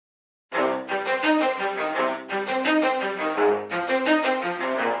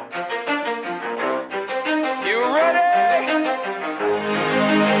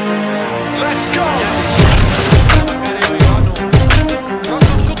go.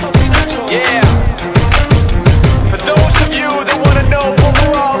 Yeah. For those of you that wanna know what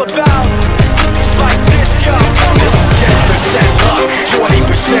we're all about, it's like this, yo. This is 10% luck,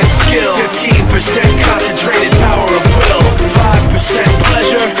 20% skill, 15% concentrated power of will, 5%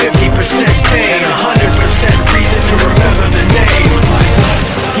 pleasure, 50% pain, 100% reason to remember the name.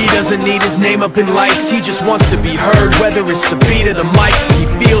 He doesn't need his name up in lights, he just wants to be heard, whether it's the beat of the mic. He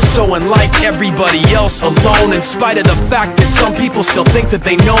feels so unlike everybody else, alone, in spite of the fact that some people still think that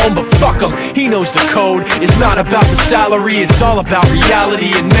they know him. But fuck him, he knows the code. It's not about the salary, it's all about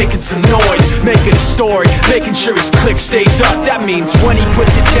reality and making some noise, making a story, making sure his click stays up. That means when he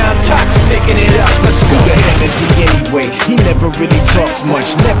puts it down, Tox picking it up. Let's go. Who the hell is he anyway? He never really talks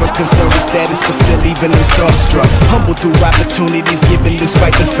much, never concerned with status, but still even him starstruck. Humble through opportunities given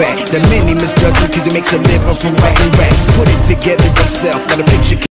despite the fact that many misjudge him cause he makes a living from writing raps. Put it together himself, got a picture